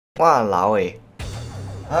Walao eh.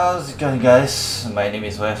 How's it going, guys? My name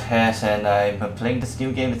is Webhas and I'm playing this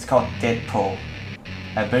new game. It's called Deadpool.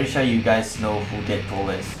 I'm pretty sure you guys know who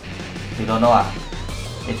Deadpool is. If you don't know,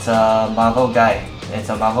 it's a Marvel guy. It's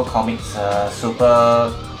a Marvel Comics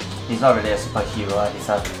super... He's not really a superhero, he's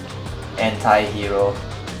an anti-hero.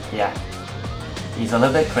 Yeah. He's a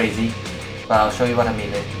little bit crazy, but I'll show you what I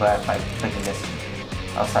mean by clicking this.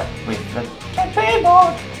 I'll start with the campaign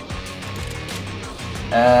mode.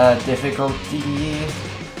 Difficulty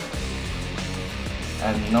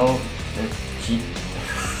and no cheat.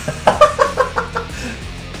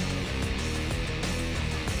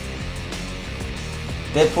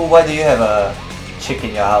 Deadpool, why do you have a chick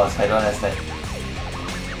in your house? I don't understand.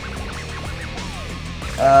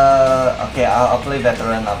 Okay, I'll play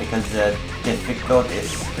veteran now because the difficult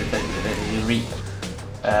is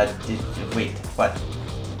wait, what?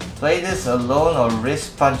 Play this alone or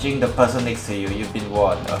risk punching the person next to you. You've been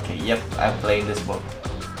warned. Okay, yep, I'm playing this mode.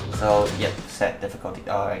 So, yep, set difficulty.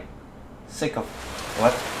 Alright. Sick of...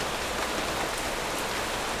 what?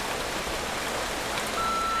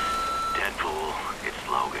 Deadpool, it's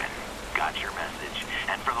Logan. Got your message.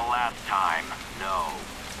 And for the last time, no.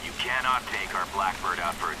 You cannot take our Blackbird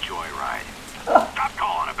out for a joyride. Stop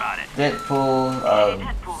calling about it! Deadpool,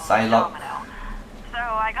 Domino. Psylocke. So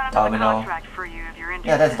I got another Domino. contract for you if you're interested.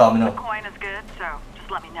 Yeah, that's Domino. The coin is good, so just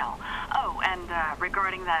let me know. Oh, and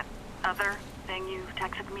regarding that other thing you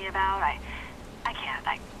texted me about, I can't.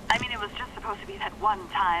 I mean, it was just supposed to be that one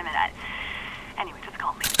time, and anyway, just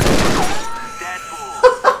call me.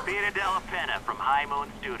 Deadpool, Peter Della Penna from High Moon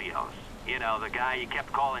Studios. You know, the guy you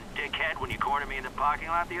kept calling dickhead when you cornered me in the parking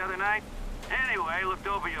lot the other night? Anyway, looked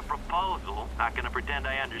over your proposal. Not gonna pretend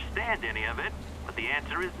I understand any of it, but the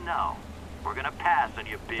answer is no. We're gonna pass on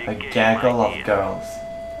your big A game gaggle idea. of girls.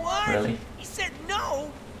 What? Really? He said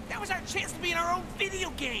no! That was our chance to be in our own video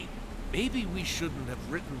game! Maybe we shouldn't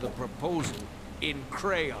have written the proposal in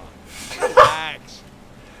crayon. Relax.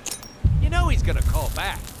 You know he's gonna call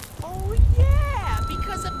back. Oh yeah,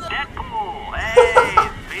 because of the... Deadpool! Hey,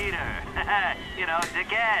 it's Peter. You know,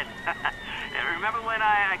 dickhead. Remember when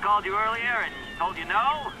I called you earlier and told you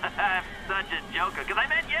no? I'm such a joker, because I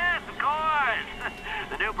meant yes, of course!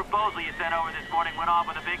 The new proposal you sent over this morning went off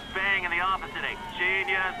with a big bang in the office today.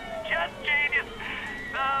 Genius! Just genius!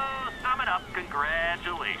 So, sum it up,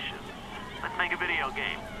 congratulations. Let's make a video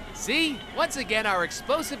game. See? Once again, our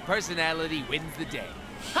explosive personality wins the day.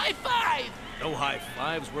 High five! No high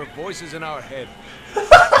fives, we're voices in our head. I've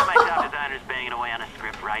got my top designers banging away on a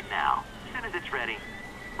script right now. As soon as it's ready,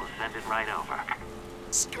 we'll send it right over.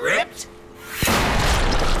 Script?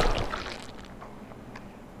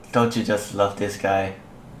 Don't you just love this guy?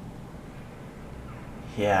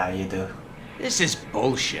 Yeah, you do. This is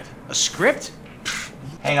bullshit. A script?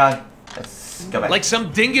 Hang on. Let's go back. Like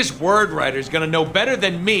some dingus word writer's gonna know better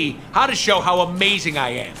than me how to show how amazing I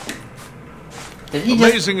am. Did he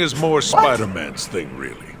just... Amazing is more Spider-Man's thing,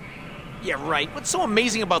 really. Yeah, right. What's so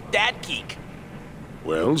amazing about that geek?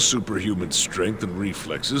 Well, superhuman strength and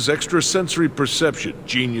reflexes, extrasensory perception,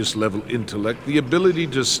 genius-level intellect, the ability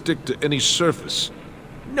to stick to any surface.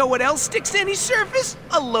 Know what else sticks to any surface?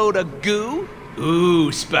 A load of goo.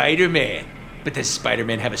 Ooh, Spider-Man. But does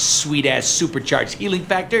Spider-Man have a sweet-ass supercharged healing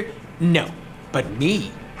factor? No. But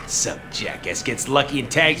me? Some jackass gets lucky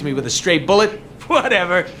and tags me with a stray bullet?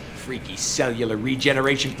 Whatever. Freaky cellular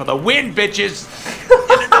regeneration for the win, bitches!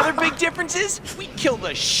 And another big difference is, we kill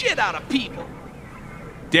the shit out of people.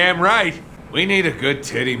 Damn right. We need a good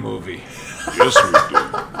titty movie. Yes, we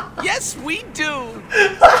do. Yes, we do.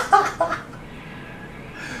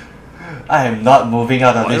 I am not moving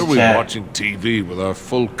out of Why this are we chair. watching TV with our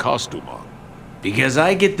full costume on? Because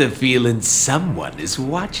I get the feeling someone is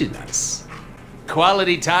watching us.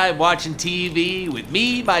 Quality time watching TV with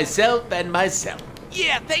me, myself, and myself.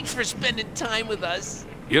 Yeah, thanks for spending time with us.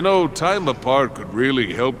 You know, time apart could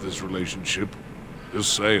really help this relationship.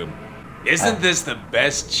 Just saying. Isn't this the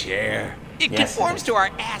best chair? It Yes, it conforms is. to our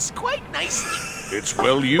ass quite nicely. It's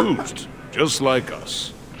well used, just like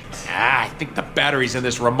us. I think the batteries in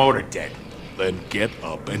this remote are dead. Then get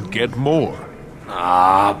up and get more.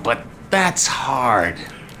 But that's hard.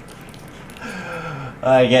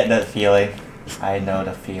 I get that feeling. I know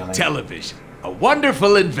the feeling. Television, a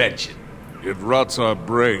wonderful invention. It rots our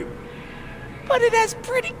brain. But it has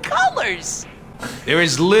pretty colors. There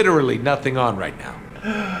is literally nothing on right now.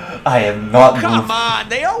 I am not Come moving. on,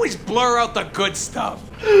 they always blur out the good stuff.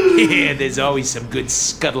 Yeah, there's always some good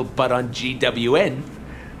scuttlebutt on GWN.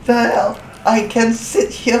 The hell? I can sit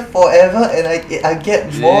here forever and I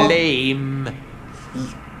get more Lame.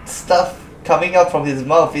 stuff coming out from his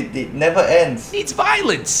mouth. It never ends. Needs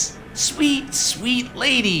violence. Sweet, sweet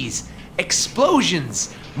ladies.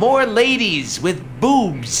 Explosions. More ladies with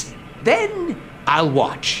boobs. Then I'll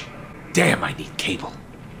watch. Damn, I need cable.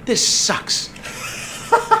 This sucks.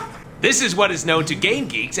 This is what is known to game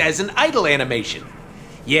geeks as an idle animation.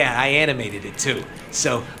 Yeah, I animated it too.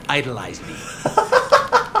 So, idolize me.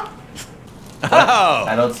 Oh!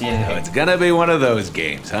 I don't see anything. It's gonna be one of those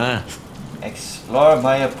games, huh? Explore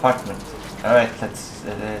my apartment. Alright, let's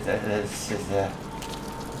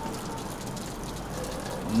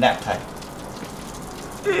nap time.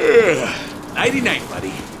 Nighty night,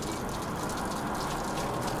 buddy.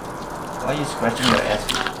 Why are you scratching your ass?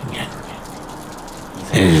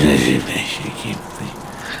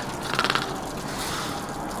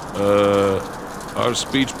 Our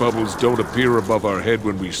speech bubbles don't appear above our head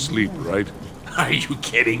when we sleep, right? Are you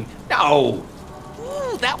kidding? No!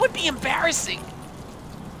 Ooh, that would be embarrassing.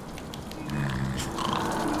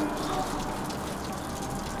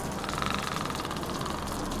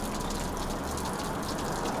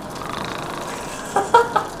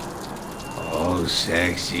 Oh,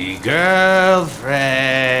 sexy girlfriend.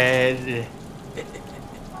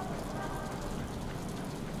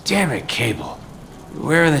 Damn it, Cable. You're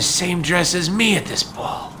wearing the same dress as me at this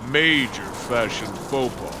ball. Major fashion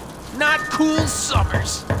faux pas. Not cool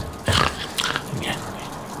summers.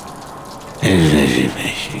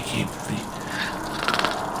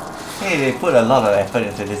 Hey, they put a lot of effort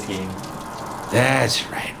into this game. That's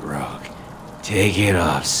right, Rogue. Take it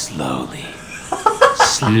off slowly.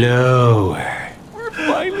 Slower. We're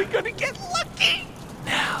finally gonna get lucky.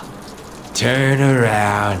 Now, turn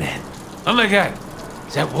around and... Oh my god,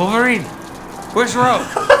 is that Wolverine? Where's Rogue?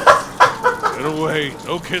 Get away.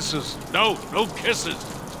 No kisses. No kisses.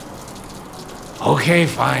 Okay,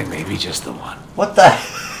 fine, maybe just the one. What the?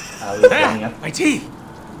 Are we going up? My teeth!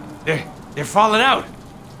 They're falling out.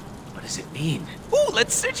 What does it mean? Ooh,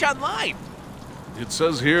 let's search online. It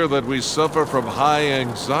says here that we suffer from high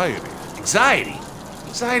anxiety. Anxiety?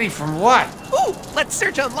 Anxiety from what? Ooh, let's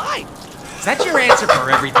search online. Is that your answer for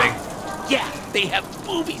everything? Yeah, they have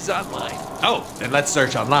movies online. Oh, then let's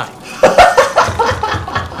search online.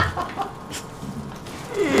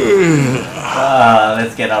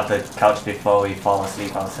 Let's get off the couch before we fall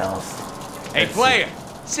asleep ourselves. Hey, Let's player,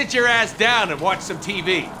 sit your ass down and watch some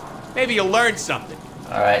TV. Maybe you'll learn something.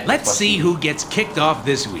 Alright. Let's see who gets kicked off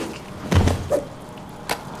this week.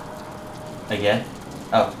 Again?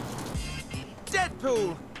 Oh.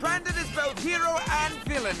 Deadpool, branded as both hero and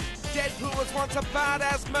villain. Deadpool was once a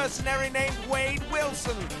badass mercenary named Wade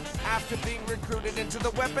Wilson. After being recruited into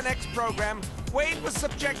the Weapon X program, Wade was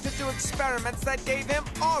subjected to experiments that gave him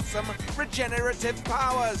awesome regenerative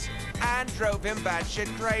powers and drove him batshit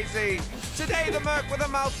crazy. Today, the merc with a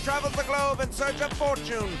mouth travels the globe in search of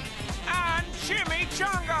fortune and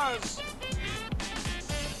chimichangas.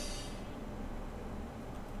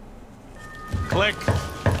 Click.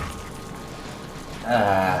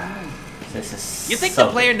 This is You think so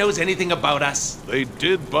the player knows anything about us? They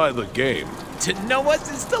did buy the game. To know us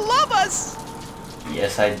is to love us.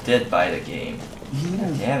 Yes, I did buy the game.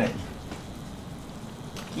 God damn it.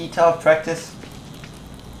 Guitar practice.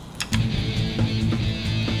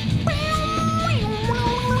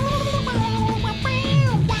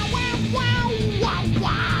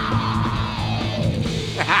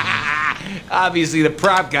 Obviously, the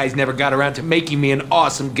prop guys never got around to making me an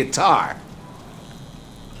awesome guitar.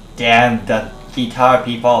 Damn the guitar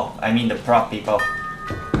people. I mean the prop people.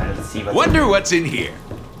 Alright, let's see what's Wonder what's in here.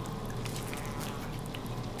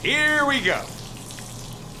 Here we go.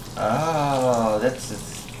 Oh, that's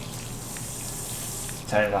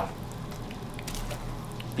turn it off.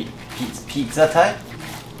 Pizza time?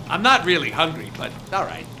 I'm not really hungry, but all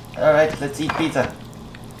right. Alright, let's eat pizza.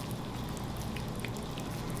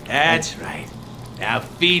 That's right. Now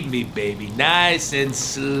feed me, baby. Nice and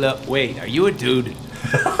slow. Wait, are you a dude?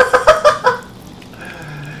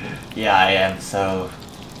 Yeah, I am, so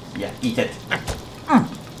yeah, eat it.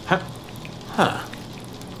 Huh.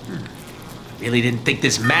 Really didn't think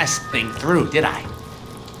this mask thing through, did I?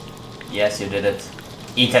 Yes, you did it.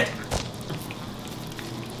 Eat it.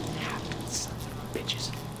 Sons of bitches.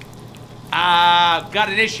 Got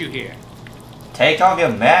an issue here. Take off your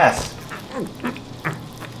mask.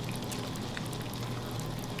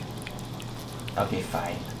 Okay,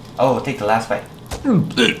 fine. Oh, take the last bite.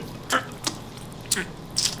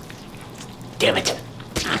 Damn it.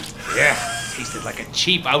 Yeah, tasted like a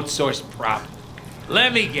cheap outsourced prop.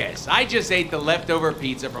 Let me guess, I just ate the leftover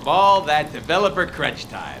pizza from all that developer crunch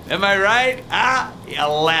time. Am I right? Ah, you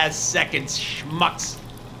last second schmucks.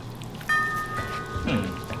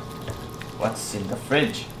 What's in the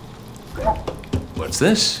fridge? What's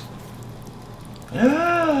this?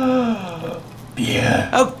 Beer.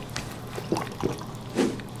 Oh,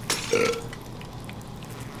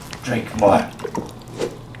 Drink more.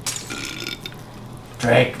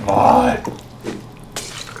 Drink more.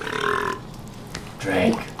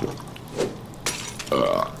 Drink.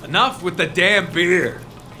 enough with the damn beer.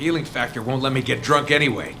 Healing factor won't let me get drunk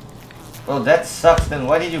anyway. Well, that sucks. Then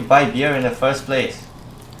why did you buy beer in the first place?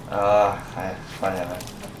 Whatever.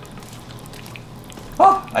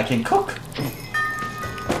 Oh, I can cook.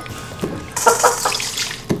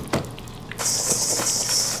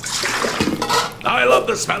 I love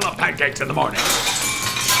the smell of pancakes in the morning.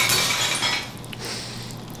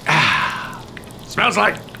 Ah, smells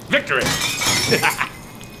like victory.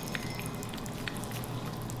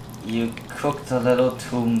 You cooked a little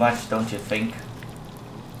too much, don't you think?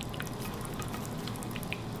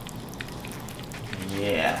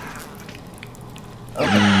 Yeah.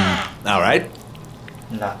 Okay. All right.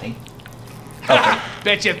 Nothing. Okay.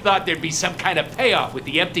 Bet you thought there'd be some kind of payoff with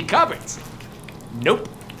the empty cupboards. Nope.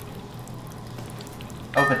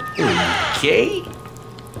 Open. Okay.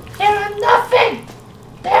 There are nothing!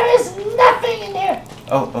 There is nothing in here!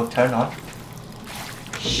 Oh, turn on.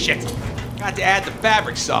 Shit. Got to add the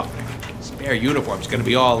fabric softener. Spare uniform's gonna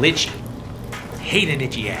be all itchy. Hate an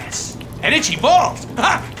itchy ass. And itchy balls!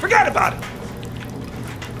 Ha! Forgot about it!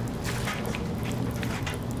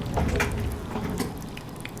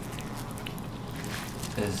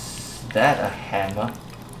 Is that a hammer?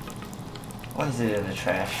 What is it in the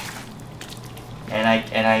trash? And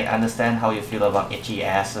I understand how you feel about itchy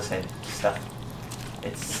asses and stuff.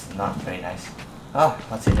 It's not very nice. Oh,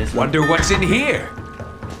 what's in this one? Wonder what's in here?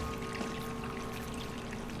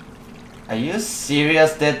 Are you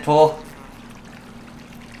serious, Deadpool?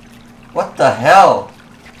 What the hell?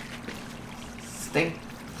 Stink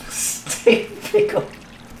pickle.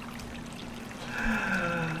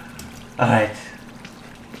 Alright.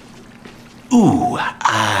 Ooh,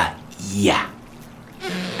 yeah.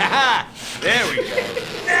 Haha! There we go.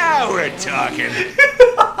 Now we're talking.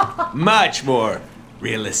 Much more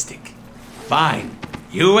realistic. Fine.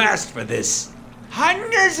 You asked for this.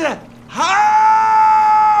 Hundreds of...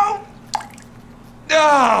 Oh!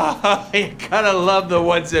 Oh, you gotta love the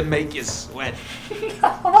ones that make you sweat.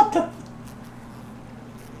 What the?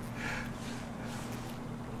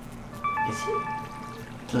 Is he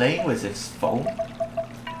playing with his phone?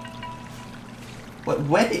 What?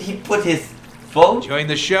 Where did he put his phone? Join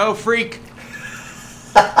the show, freak.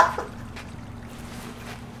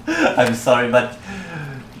 I'm sorry, but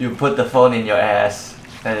you put the phone in your ass.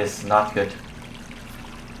 That is not good.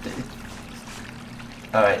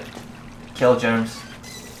 Alright. Kill germs.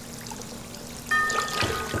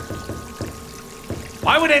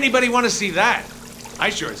 Why would anybody want to see that? I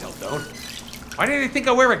sure as hell don't. Why do they think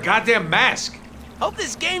I wear a goddamn mask? Hope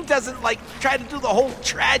this game doesn't, like, try to do the whole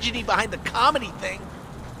tragedy behind the comedy thing.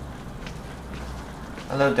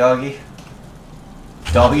 Hello, doggy.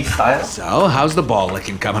 Doggy style? So, how's the ball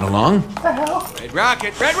licking coming along? What the hell? Red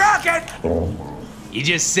Rocket! Red Rocket! You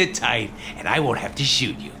just sit tight, and I won't have to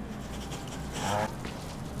shoot you.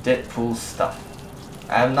 Deadpool stuff.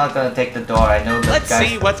 I'm not gonna take the door. I know that Let's guy.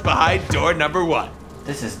 see what's behind door number 1.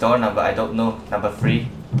 This is door number. I don't know. Number 3.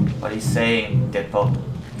 What he's saying, Deadpool.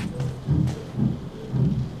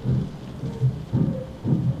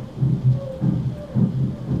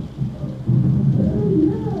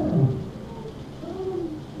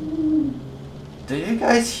 Do you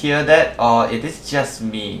guys hear that, or it is just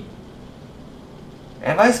me?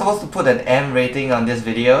 Am I supposed to put an M rating on this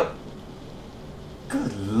video?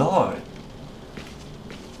 Good lord.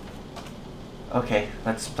 Okay,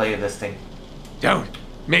 let's play this thing. Don't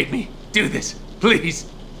make me do this, please.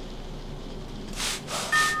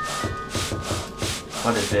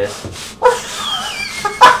 What is this?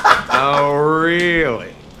 Oh,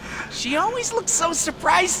 really? She always looks so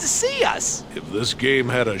surprised to see us. If this game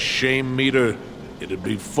had a shame meter, it'd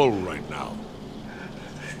be full right now.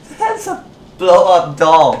 That's a blow-up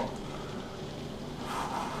doll.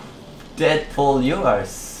 Deadpool, you are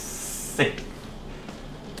sick.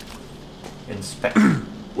 Inspect.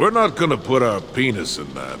 We're not gonna put our penis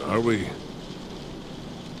in that, are we?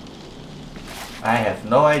 I have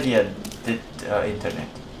no idea. Internet.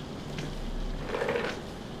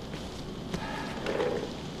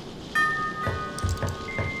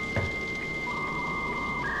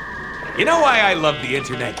 You know why I love the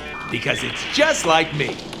internet? Because it's just like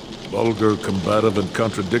me. Vulgar, combative, and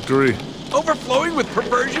contradictory? Overflowing with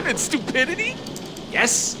perversion and stupidity?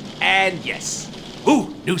 Yes, and yes.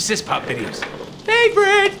 Ooh, new Syspop videos.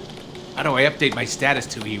 Favorite! How do I update my status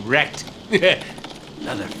to erect?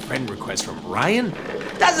 Another friend request from Ryan?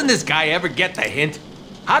 Doesn't this guy ever get the hint?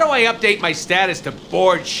 How do I update my status to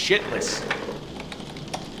bored shitless?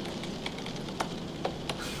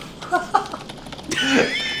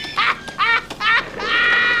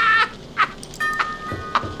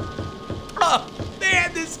 Oh,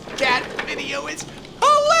 man, this cat video is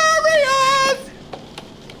hilarious!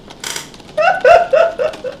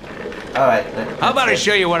 Alright. How about I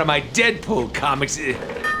show you one of my Deadpool comics?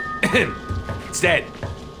 Instead.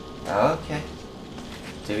 Okay.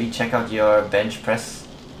 Do we check out your bench press?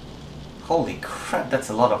 Holy crap, that's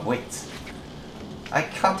a lot of weights. I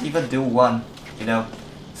can't even do one, you know,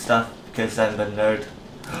 stuff because I'm a nerd.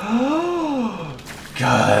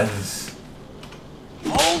 Guns!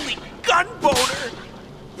 Holy gun boner!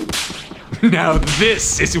 Now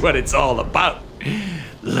this is what it's all about.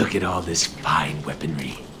 Look at all this fine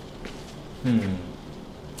weaponry.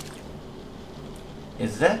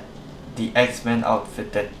 Is that the X-Men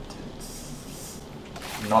outfit that's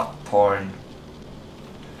not porn?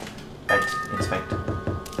 Right, inspect.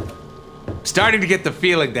 Starting to get the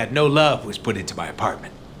feeling that no love was put into my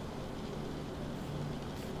apartment.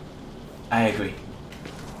 I agree.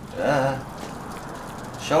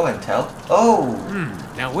 Show and tell. Oh!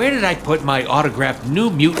 Now where did I put my autographed New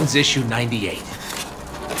Mutants issue 98?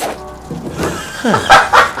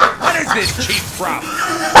 What is this cheap from?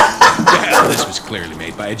 Well, this was clearly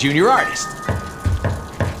made by a junior artist.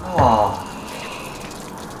 Oh.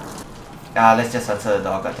 Let's just answer the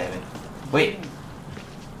door, goddammit. Wait.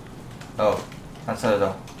 Oh, answer the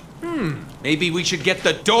door. Maybe we should get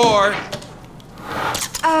the door.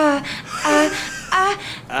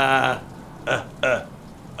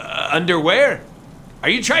 Underwear? Are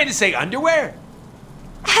you trying to say underwear?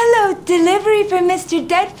 Hello, delivery for Mr.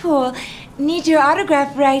 Deadpool. Need your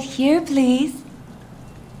autograph right here, please.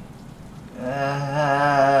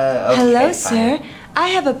 Okay, Hello, fine. sir. I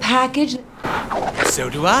have a package. So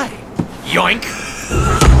do I. Yoink!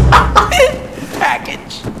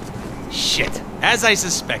 Package. Shit. As I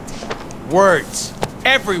suspected. Words.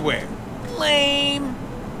 Everywhere. Lame.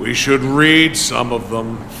 We should read some of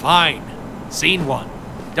them. Fine. Scene 1.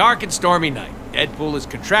 Dark and stormy night. Deadpool is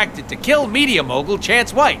contracted to kill media mogul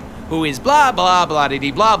Chance White, who is blah blah blah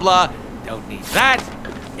dee blah blah. Don't need that.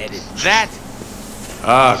 Edit that.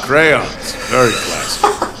 Ah, crayons. Very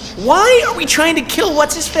classy. Why are we trying to kill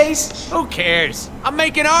what's-his-face? Who cares? I'm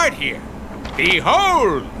making art here.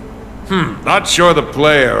 Behold! Not sure the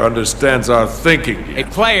player understands our thinking Hey,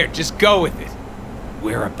 yet. player, just go with it.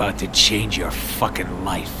 We're about to change your fucking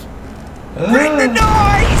life. Bring the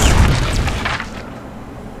noise!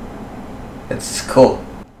 It's cool.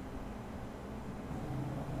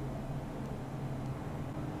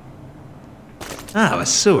 Ah, a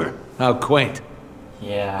sewer. How quaint.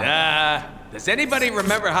 Yeah. Does anybody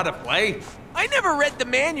remember how to play? I never read the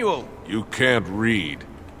manual. You can't read.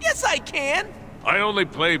 Yes, I can. I only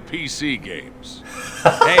play PC games.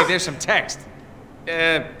 Hey, there's some text.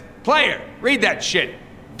 Player, read that shit.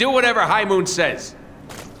 Do whatever High Moon says.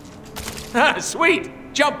 Ah, sweet.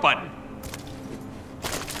 Jump button.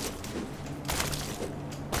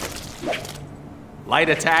 Light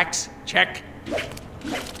attacks, check.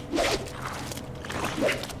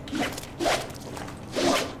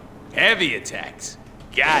 Heavy attacks,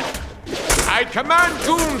 got it. I command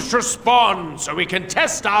goons to spawn so we can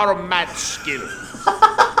test our match skills.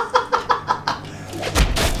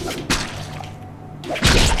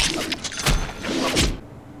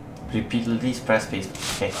 Repeatedly press space.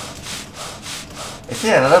 Okay. Is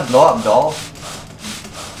there another blow up doll?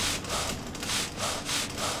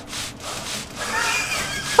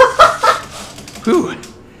 Whew.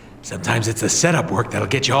 Sometimes it's the setup work that'll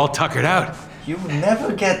get you all tuckered out. You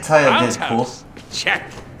never get tired, Deadpool. Roundhouse.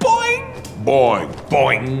 Check. Boing! Boing,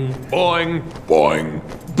 Boing! Boing! boing.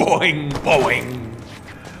 Boing! Boing!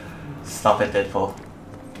 Stop it, Deadpool.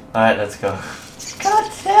 Alright, let's go.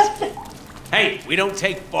 God damn it! Hey, we don't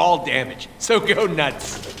take fall damage, so go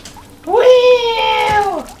nuts.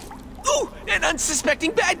 Wheel! Ooh, an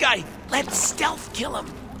unsuspecting bad guy. Let's stealth kill him.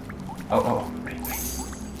 Oh.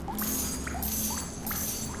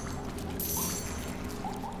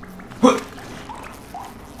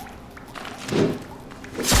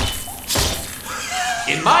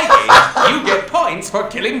 In my game, you get points for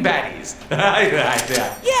killing baddies.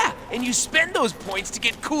 Yeah, and you spend those points to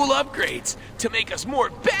get cool upgrades to make us more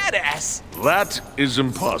badass. That is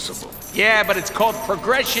impossible. Yeah, but it's called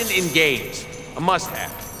progression in games. A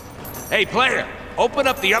must-have. Hey, player, open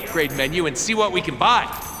up the upgrade menu and see what we can buy.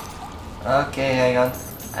 Okay, hang on.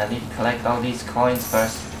 I need to collect all these coins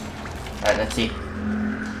first. Alright, let's see.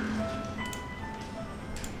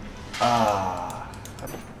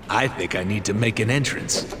 I think I need to make an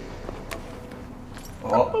entrance.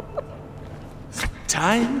 Oh.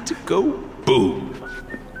 time to go boom.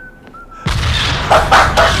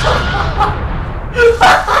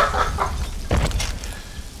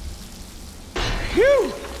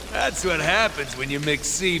 Phew! That's what happens when you mix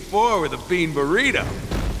C4 with a bean burrito.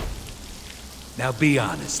 Now be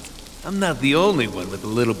honest. I'm not the only one with a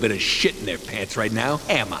little bit of shit in their pants right now,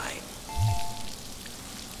 am I?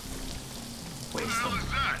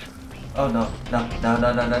 Oh no, no, no,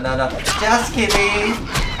 no, no, no, no, no. Just kidding!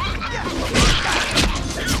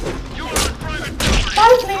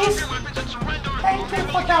 Sorry, please. Thank you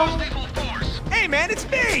for that. Hey man, it's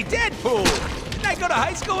me, Deadpool! Didn't I go to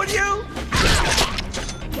high school with you?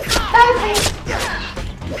 Sorry, please.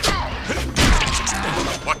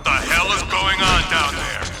 What the hell is going on down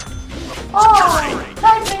there? Oh, sorry,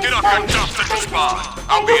 please. Get up and jump to the spot.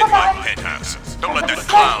 I'll be in my penthouse. Don't let that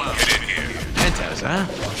clown get in here. Penthouse, huh?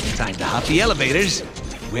 Time to hop the elevators.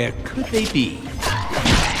 Where could they be?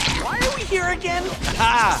 Why are we here again?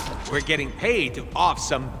 Ah, we're getting paid to off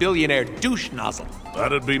some billionaire douche nozzle.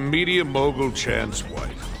 That'd be media mogul Chan's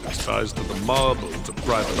wife. His ties to the mob, owns a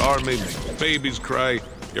private army, makes babies cry.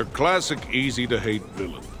 Your classic easy-to-hate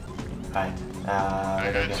villain. Alright,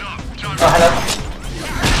 where do I go? Oh, hello!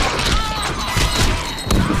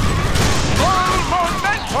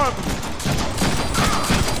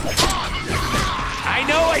 I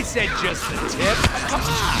know I said just the tip. Come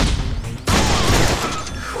on!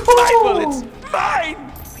 My bullets, mine!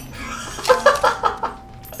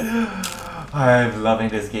 I'm loving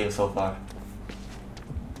this game so far.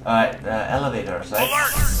 Alright, elevators, right?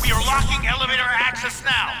 Alert! We are locking elevator access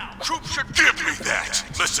now. Troops should give me that.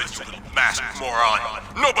 Listen, you little masked moron.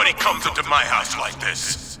 Nobody comes into my house like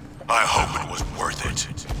this. I hope it was worth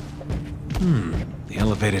it. The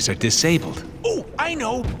elevators are disabled. Oh, I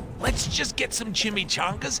know! Let's just get some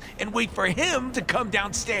chimichangas and wait for him to come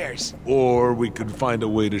downstairs. Or we could find a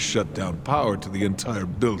way to shut down power to the entire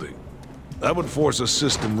building. That would force a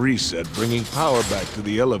system reset, bringing power back to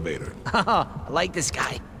the elevator. I like this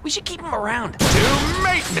guy. We should keep him around. To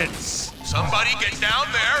maintenance! Somebody get down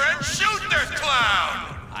there and shoot this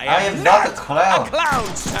clown! I am not a clown. A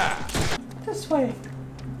clown's turn. This way.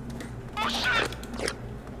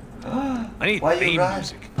 I need Why you theme run?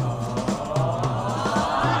 music.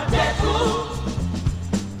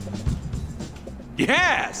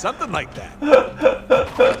 Yeah, something like that.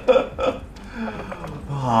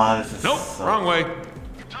 Oh, this is Nope, so... wrong way.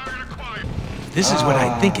 This is what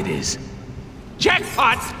I think it is.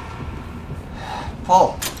 Jackpot!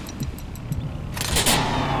 Paul!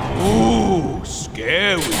 Ooh,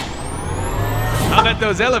 scary. I'll let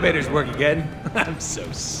those elevators work again. I'm so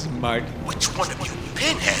smart. Which one of you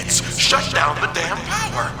pinheads shut down the damn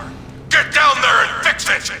power? Get down there and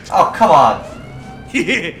fix it! Oh, come on!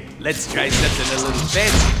 Let's try something a little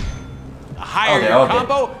fancy. The higher Okay, your okay.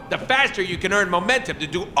 combo, the faster you can earn momentum to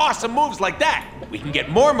do awesome moves like that. We can get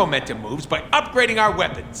more momentum moves by upgrading our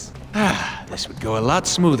weapons. This would go a lot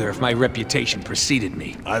smoother if my reputation preceded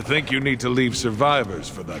me. I think you need to leave survivors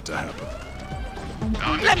for that to happen.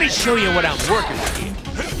 Let me show you what I'm working with here.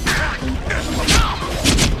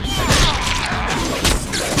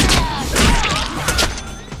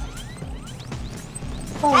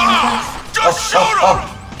 Just shoot him!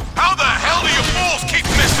 How the hell do you fools keep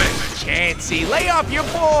missing? Chansey, lay off your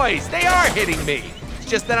boys. They are hitting me. It's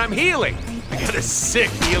just that I'm healing. I got a sick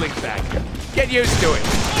healing factor. Get used to it.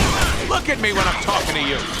 Look at me when I'm talking to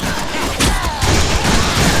you.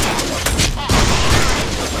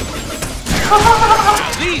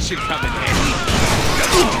 Now these should come in handy.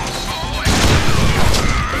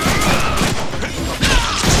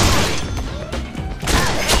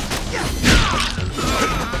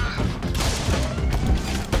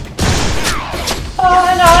 Oh,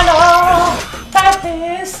 hello. That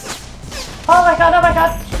is. Oh my god,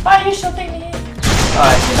 why are you shooting me?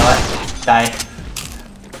 Alright, you know what? Die.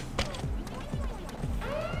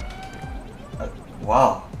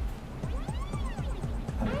 Wow.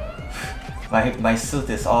 My suit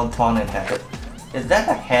is all torn and tattered. Is that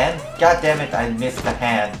a hand? God damn it, I missed the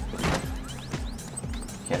hand.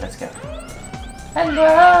 Okay, let's go.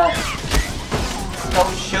 Hello.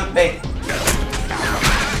 Don't shoot me.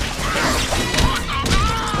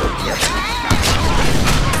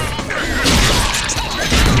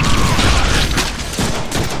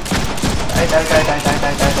 Die.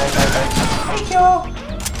 Thank you.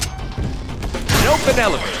 An open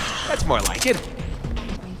elevator. That's more like it.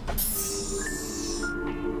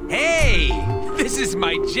 Hey, this is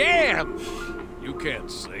my jam. You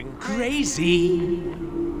can't sing. Crazy.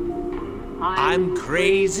 I'm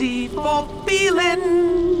crazy for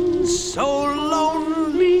feeling so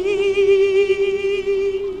lonely.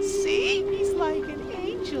 See, he's like an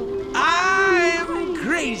angel. I'm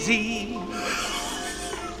crazy.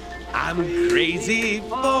 I'm crazy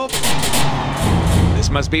for... This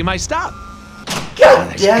must be my stop. God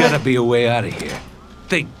There's damn gotta it. be a way out of here.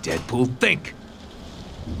 Think, Deadpool, think.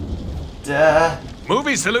 Duh.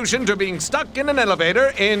 Movie solution to being stuck in an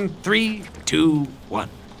elevator in 3, 2, 1.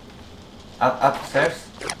 Upstairs?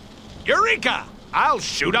 Eureka! I'll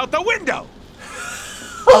shoot out the window.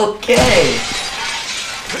 Okay.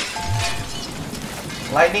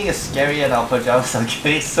 Lightning is scary in our pajamas,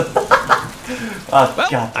 okay, so... Oh, Well,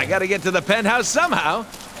 God. I gotta get to the penthouse somehow.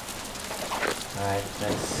 Alright,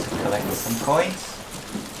 let's collect some coins.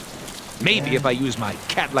 Maybe if I use my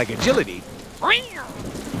cat-like agility.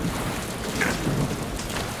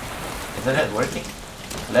 Isn't it working?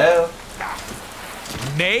 Hello?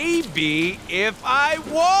 Maybe if I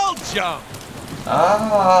wall jump.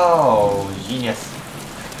 Oh, genius.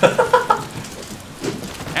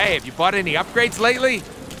 Hey, have you bought any upgrades lately?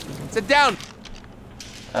 Sit down,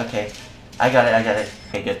 Okay. I got it.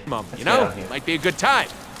 Okay, good. Mom. Let's You get know, out of here. might be a good time.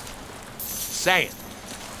 Saying.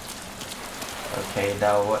 Okay,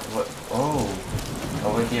 now what, oh,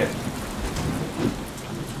 over here.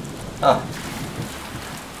 Oh.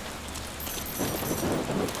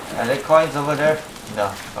 Are there coins over there?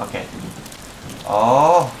 No, okay.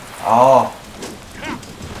 Oh.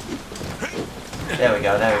 There we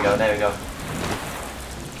go.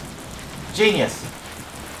 Genius.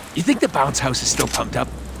 You think the bounce house is still pumped up?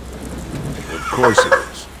 Of course it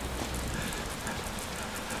is.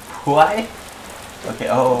 Why? Okay,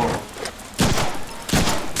 oh.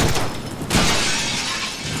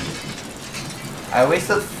 I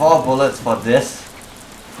wasted 4 bullets for this.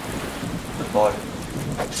 Good lord.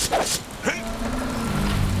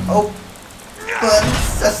 Oh, but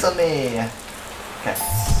sesame. Okay.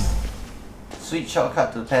 Sweet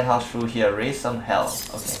shortcut to the penthouse through here. Raise some hell.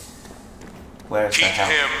 Okay. Where's the Keep hell?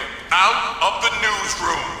 him out of the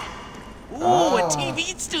newsroom. Ooh, a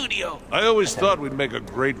TV studio. I always thought we'd make a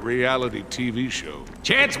great reality TV show.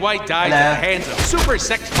 Chance White dies Hello. at the hands of super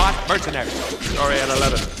sex pot mercenaries. Sorry, at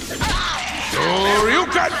 11. Sure you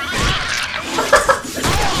can.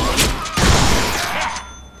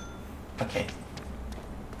 Okay.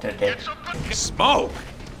 They're dead. Smoke.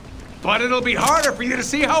 But it'll be harder for you to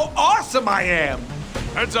see how awesome I am.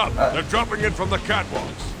 Heads up, they're dropping in from the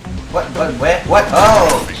catwalks. What, where? What?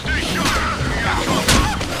 Oh!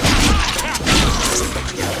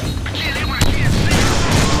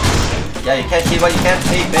 Yeah, you can't see what you can't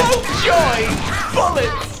see, bitch. Oh, joy!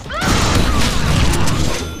 Bullets!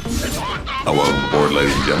 Welcome aboard,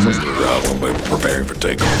 ladies and gentlemen. We're preparing for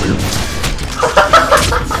takeoff here.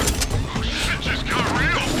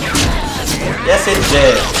 Yes, it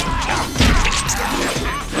did.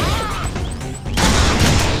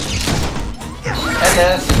 And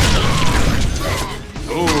then...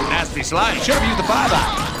 Ooh, nasty slime. Should have used the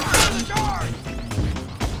bye-bye.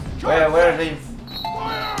 Where are they?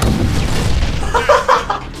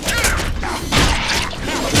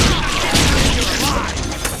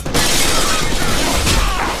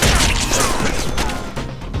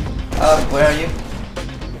 Where are you?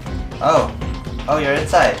 Oh, you're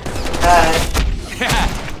inside. Hi.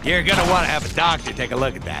 You're gonna want to have a doctor take a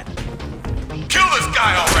look at that. Kill this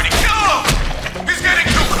guy already! Kill him! He's getting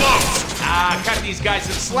too close! Cut these guys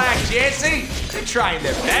some slack, Jancy. They're trying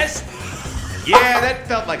their best. Yeah, that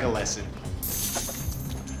felt like a lesson.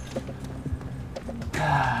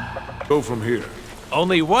 Go from here.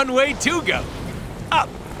 Only one way to go. Up.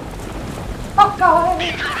 The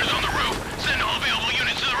intruder's on the roof! Send all available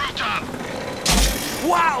units to the rooftop!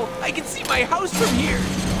 Wow, I can see my house from here.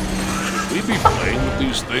 We'd be playing with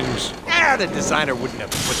these things. Ah, the designer wouldn't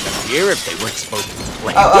have put them here if they weren't supposed to be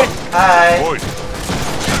played Oh, with. hi. Point.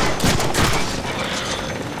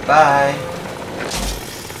 Bye.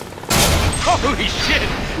 Holy shit!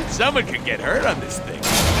 Someone could get hurt on this thing.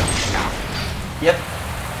 Yep.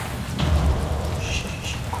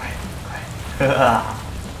 Shh, quiet.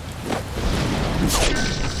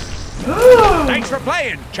 Thanks for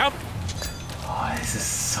playing, chump. Oh, this is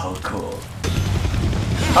so cool.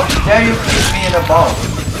 How dare you keep me in a ball?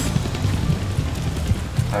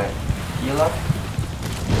 Alright, heal up.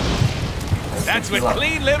 That's what Heal up.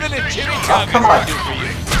 clean living and Jimmy Oh, Congress come on. will do for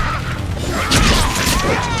you.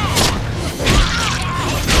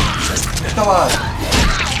 Come on.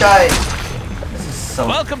 Die. This is so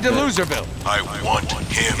Welcome to good. Loserville. I want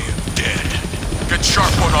him dead. Get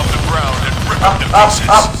Sharp One off the ground and rip him to Up,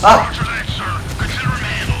 pieces. up.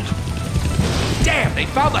 Damn, they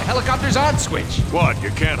found the helicopter's on switch. What, you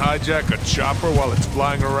can't hijack a chopper while it's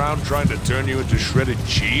flying around trying to turn you into shredded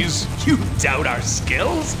cheese? You doubt our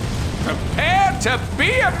skills? Prepare to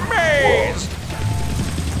be amazed.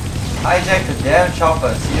 Hijack the damn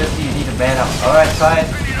chopper. Seriously, you need to man up. Alright, fine.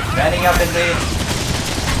 Manning up indeed.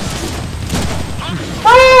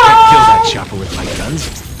 Can't kill that chopper with my guns,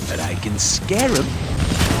 but I can scare him.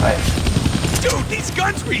 Right. Dude, these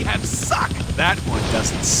guns we have suck! That one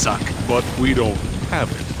doesn't suck. But we don't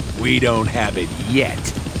have it. We don't have it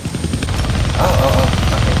yet. Oh,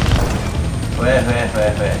 okay. Where?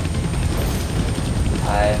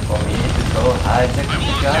 Time for me to go hijack the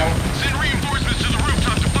guy. Send reinforcements to the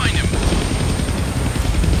rooftop to find him.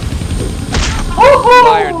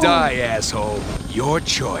 Fly or die, asshole. Your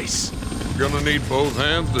choice. Gonna need both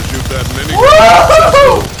hands to shoot that mini.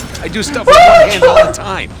 I do stuff with one hand all the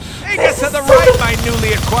time. Hey, get to the right, my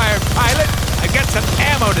newly acquired pilot. I got some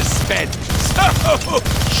ammo to spend. So,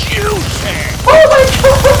 juicy! Oh my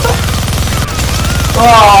god!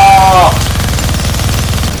 Oh!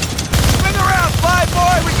 Swing around, fly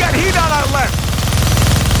boy. We got heat on our left.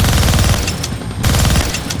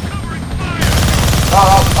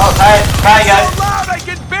 Hi guys. So loud I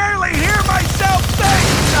can barely hear myself think.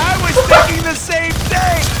 I was thinking the same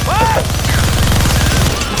thing. What?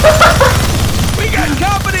 We got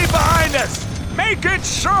company behind us. Make it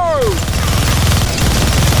so.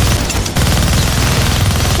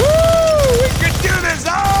 Woo! We could do this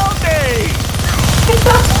all day.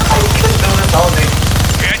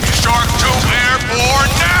 Get Shark 2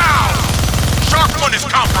 airborne now! Shark 1 is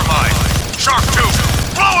compromised. Shark 2,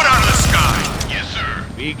 blow it out of the sky! Yes, sir.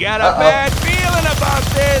 We got a bad feeling about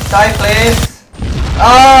this. Die, please.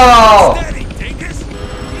 Oh! Steady, dingus.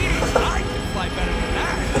 Jeez, I can fly better than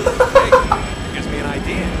that. Hey, gives me an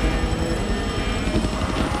idea.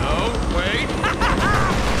 No, wait.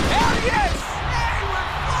 Hell yes! Hey, we're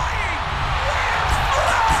flying!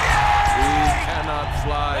 We cannot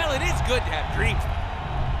fly. Well, it is good to have dreams.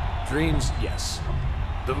 Dreams, yes.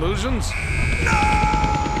 Delusions? Yeah!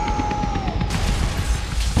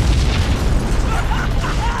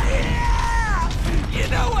 You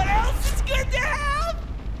know what else is good to have?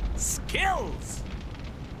 Skills.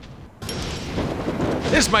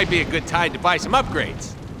 This might be a good time to buy some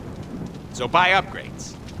upgrades. So buy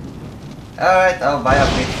upgrades. Alright, I'll buy a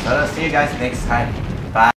pic. So I'll see you guys next time.